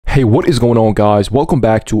Hey, what is going on, guys? Welcome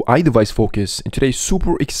back to iDeviceFocus. In today's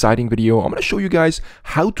super exciting video, I'm going to show you guys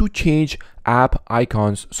how to change app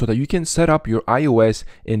icons so that you can set up your iOS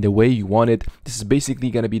in the way you want it. This is basically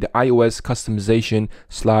going to be the iOS customization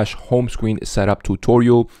 / home screen setup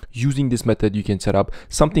tutorial. Using this method, you can set up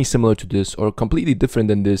something similar to this or completely different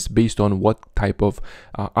than this based on what type of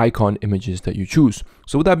icon images that you choose.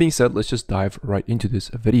 So with that being said, let's just dive right into this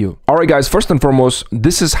video. All right, guys, first and foremost,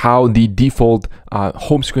 this is how the default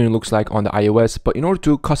home screen looks like on the iOS. But in order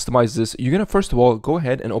to customize this, you're going to first of all go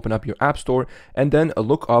ahead and open up your app store and then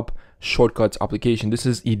look up Shortcuts application. This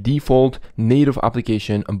is a default native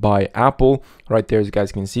application by Apple right there, as you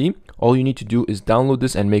guys can see. All you need to do is download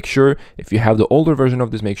this and make sure, if you have the older version of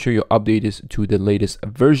this, make sure you update this to the latest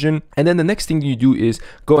version. And then the next thing you do is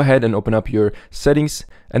go ahead and open up your settings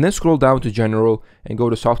and then scroll down to general and go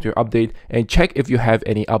to software update and check if you have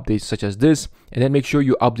any updates such as this, and then make sure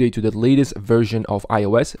you update to the latest version of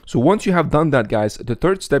iOS. So once you have done that, guys, the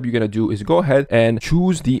third step you're gonna do is go ahead and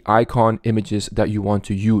choose the icon images that you want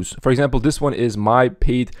to use. For example, this one is my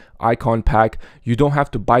paid icon pack. You don't have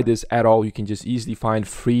to buy this at all. You can just easily find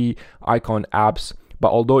free icon apps.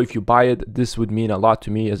 But although if you buy it, this would mean a lot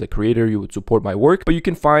to me as a creator. You would support my work. But you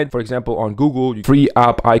can find, for example, on Google, free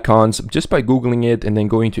app icons just by Googling it and then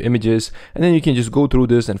going to images. And then you can just go through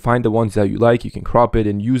this and find the ones that you like. You can crop it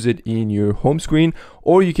and use it in your home screen.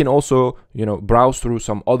 Or you can also, browse through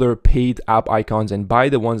some other paid app icons and buy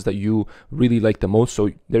the ones that you really like the most. So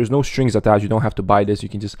there's no strings attached. You don't have to buy this. You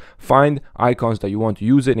can just find icons that you want to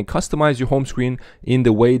use it and customize your home screen in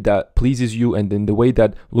the way that pleases you and in the way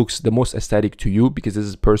that looks the most aesthetic to you, because this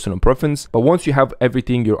is personal preference. But once you have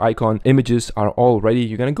everything, your icon images are all ready,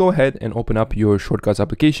 you're going to go ahead and open up your Shortcuts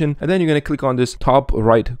application. And then you're going to click on this top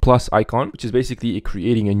right plus icon, which is basically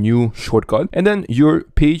creating a new shortcut. And then your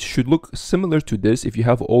page should look similar to this. If you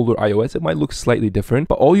have older iOS, it might look slightly different,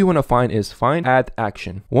 but all you want to find is add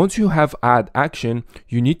action. Once you have add action,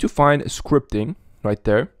 you need to find scripting right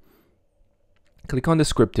there. Click on the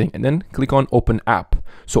scripting and then click on open app.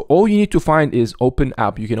 So all you need to find is open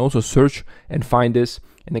app. You can also search and find this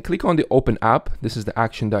and then click on the open app. This is the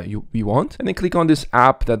action that we want. And then click on this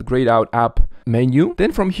app, that grayed out app menu.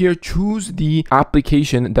 Then from here, choose the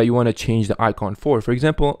application that you want to change the icon for. For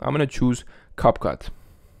example, I'm going to choose CapCut.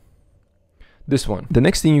 This one. The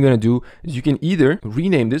next thing you're going to do is you can either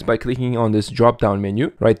rename this by clicking on this drop down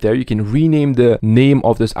menu right there. You can rename the name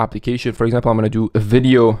of this application. For example, I'm going to do a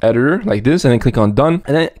video editor like this and then click on done,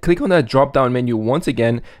 and then click on that drop down menu once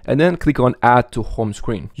again and then click on add to home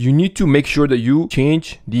screen. You need to make sure that you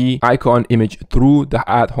change the icon image through the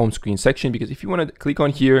add home screen section, because if you want to click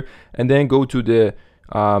on here and then go to the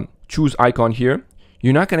choose icon here,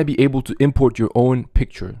 you're not going to be able to import your own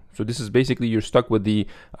picture. So this is basically, you're stuck with the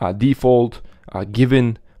default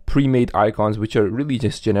given pre-made icons, which are really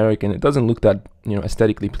just generic and it doesn't look that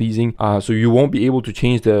aesthetically pleasing. So you won't be able to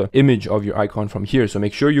change the image of your icon from here. So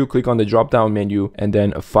make sure you click on the drop down menu and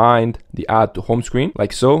then find the add to home screen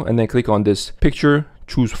like so, and then click on this picture,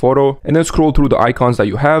 choose photo, and then scroll through the icons that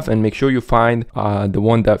you have and make sure you find the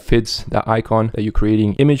one that fits that icon that you're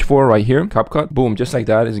creating image for right here. CapCut, boom, just like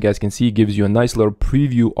that. As you guys can see, it gives you a nice little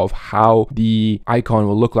preview of how the icon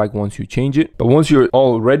will look like once you change it. But once you're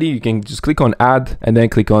all ready, you can just click on add and then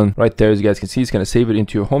click on right there. As you guys can see, it's going to save it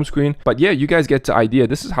into your home screen. But yeah, you guys get the idea.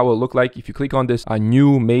 This is how it'll look like. If you click on this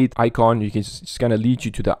new made icon, you can just kind of lead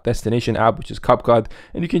you to the destination app, which is CapCut,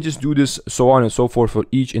 and you can just do this so on and so forth for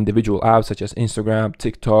each individual app, such as Instagram,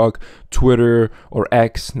 TikTok, Twitter, or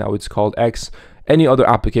X. Now it's called X. Any other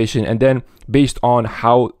application, and then based on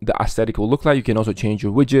how the aesthetic will look like, you can also change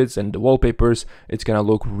your widgets and the wallpapers. It's gonna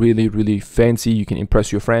look really, really fancy. You can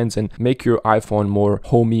impress your friends and make your iPhone more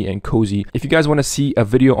homey and cozy. If you guys want to see a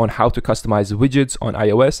video on how to customize widgets on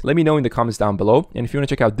iOS, let me know in the comments down below. And if you want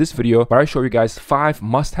to check out this video where I show you guys 5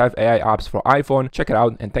 must-have AI apps for iPhone, check it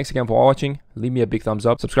out. And thanks again for watching. Leave me a big thumbs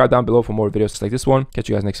up. Subscribe down below for more videos like this one. Catch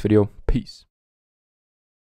you guys next video. Peace.